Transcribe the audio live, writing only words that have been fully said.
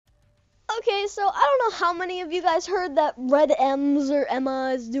Okay, so I don't know how many of you guys heard that Red EmZ or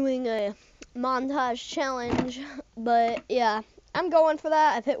Emma is doing a montage challenge, but yeah, I'm going for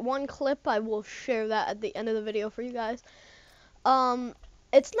that. I've hit one clip. I will share that at the end of the video for you guys.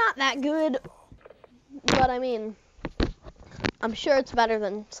 It's not that good, but I mean, I'm sure it's better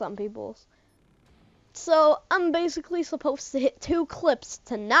than some people's. So I'm basically supposed to hit 2 clips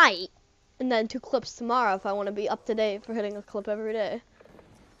tonight, and then 2 clips tomorrow if I want to be up to date for hitting a clip every day.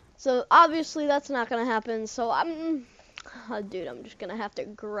 So obviously that's not gonna happen. So dude, I'm just gonna have to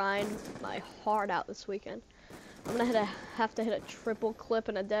grind my heart out this weekend. I'm gonna have to hit a triple clip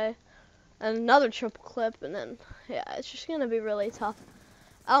in a day, and another triple clip, and then yeah, it's just gonna be really tough.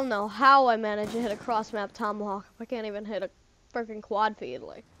 I don't know how I managed to hit a cross map tomahawk if I can't even hit a freaking quad feed.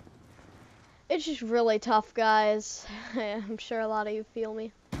 Like, it's just really tough, guys. I'm sure a lot of you feel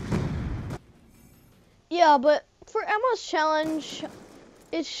me. Yeah, but for Emma's challenge,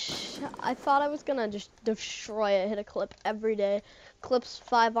 I thought I was gonna just destroy it, hit a clip every day. Clips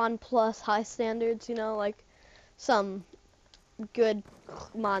 5 on plus, high standards, you know, like some good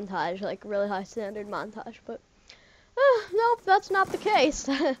montage, like really high standard montage. But nope, that's not the case.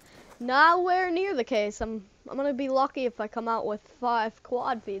 Nowhere near the case. I'm gonna be lucky if I come out with 5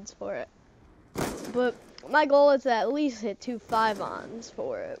 quad feeds for it. But my goal is to at least hit 2 5-ons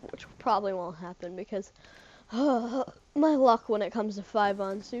for it, which probably won't happen because my luck when it comes to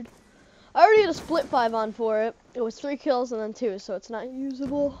 5-ons, dude. I already had a split 5-on for it. It was 3 kills and then 2, so it's not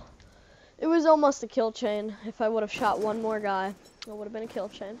usable. It was almost a kill chain. If I would have shot one more guy, it would have been a kill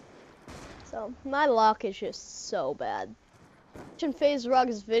chain. So my luck is just so bad. Watching FaZe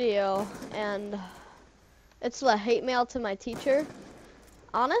Rug's video, and it's the hate mail to my teacher.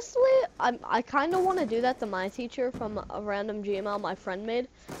 Honestly, I kind of want to do that to my teacher from a random Gmail my friend made.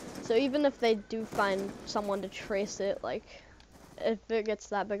 So even if they do find someone to trace it, like, if it gets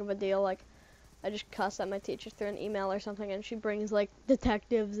that big of a deal, like, I just cuss at my teacher through an email or something, and she brings, like,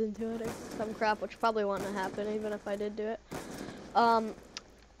 detectives into it or some crap, which probably wouldn't happen even if I did do it.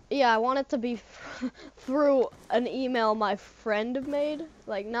 Yeah, I want it to be through an email my friend made.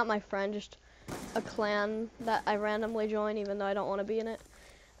 Like, not my friend, just a clan that I randomly join, even though I don't want to be in it.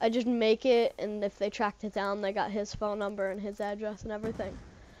 I just make it, and if they tracked it down, they got his phone number and his address and everything.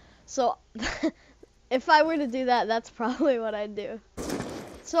 So, if I were to do that, that's probably what I'd do.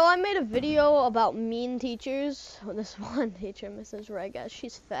 So I made a video about mean teachers. Well, this one teacher, Mrs. Regas,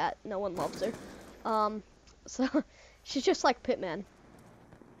 she's fat. No one loves her. So she's just like Pitman.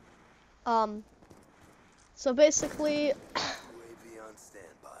 So basically,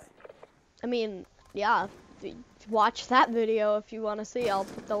 I mean, yeah, watch that video if you want to see. I'll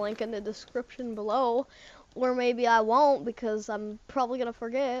put the link in the description below. Or maybe I won't because I'm probably gonna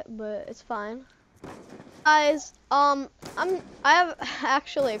forget, but it's fine. Guys, I have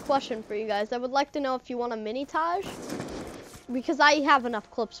actually a question for you guys. I would like to know if you want a mini Taj, because I have enough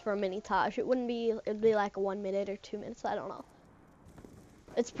clips for a mini Taj. It'd be like 1 minute or 2 minutes, I don't know.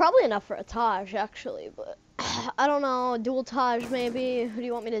 It's probably enough for a Taj actually, but I don't know, dual Taj maybe. Who do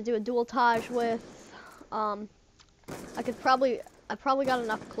you want me to do a dual Taj with? I probably got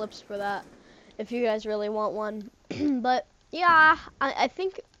enough clips for that if you guys really want one. But yeah, I'm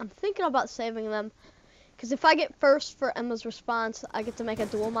thinking about saving them. Because if I get first for Emma's response, I get to make a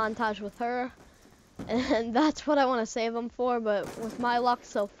dual montage with her. And that's what I want to save them for. But with my luck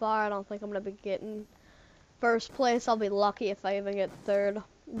so far, I don't think I'm going to be getting first place. I'll be lucky if I even get third.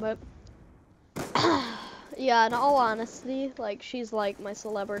 But yeah, in all honesty, like, she's like my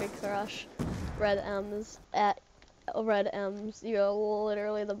celebrity crush. Red EmZ at Red EmZ. You're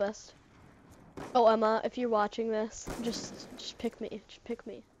literally the best. Oh, Emma, if you're watching this, just pick me. Just pick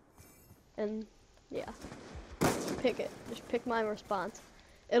me. And yeah. Pick it. Just pick my response.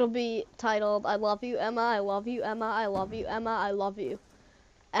 It'll be titled, I love you, Emma, I love you, Emma, I love you, Emma, I love you.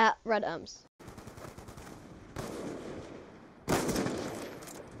 At Red EmZ.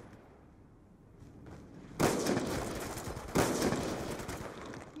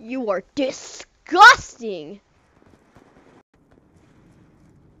 You are disgusting!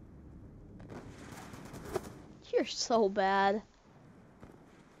 You're so bad.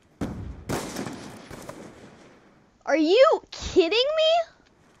 Are you kidding me?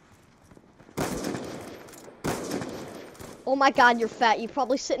 Oh my god, you're fat. You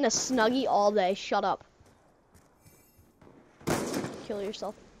probably sit in a Snuggie all day. Shut up. Kill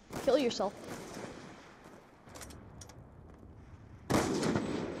yourself. Kill yourself.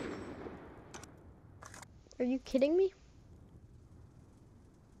 Are you kidding me?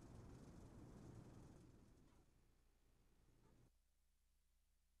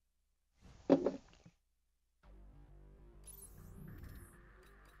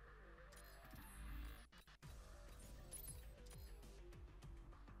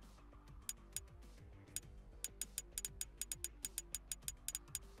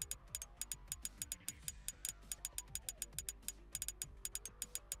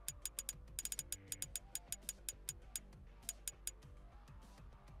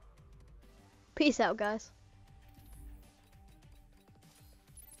 Peace out, guys.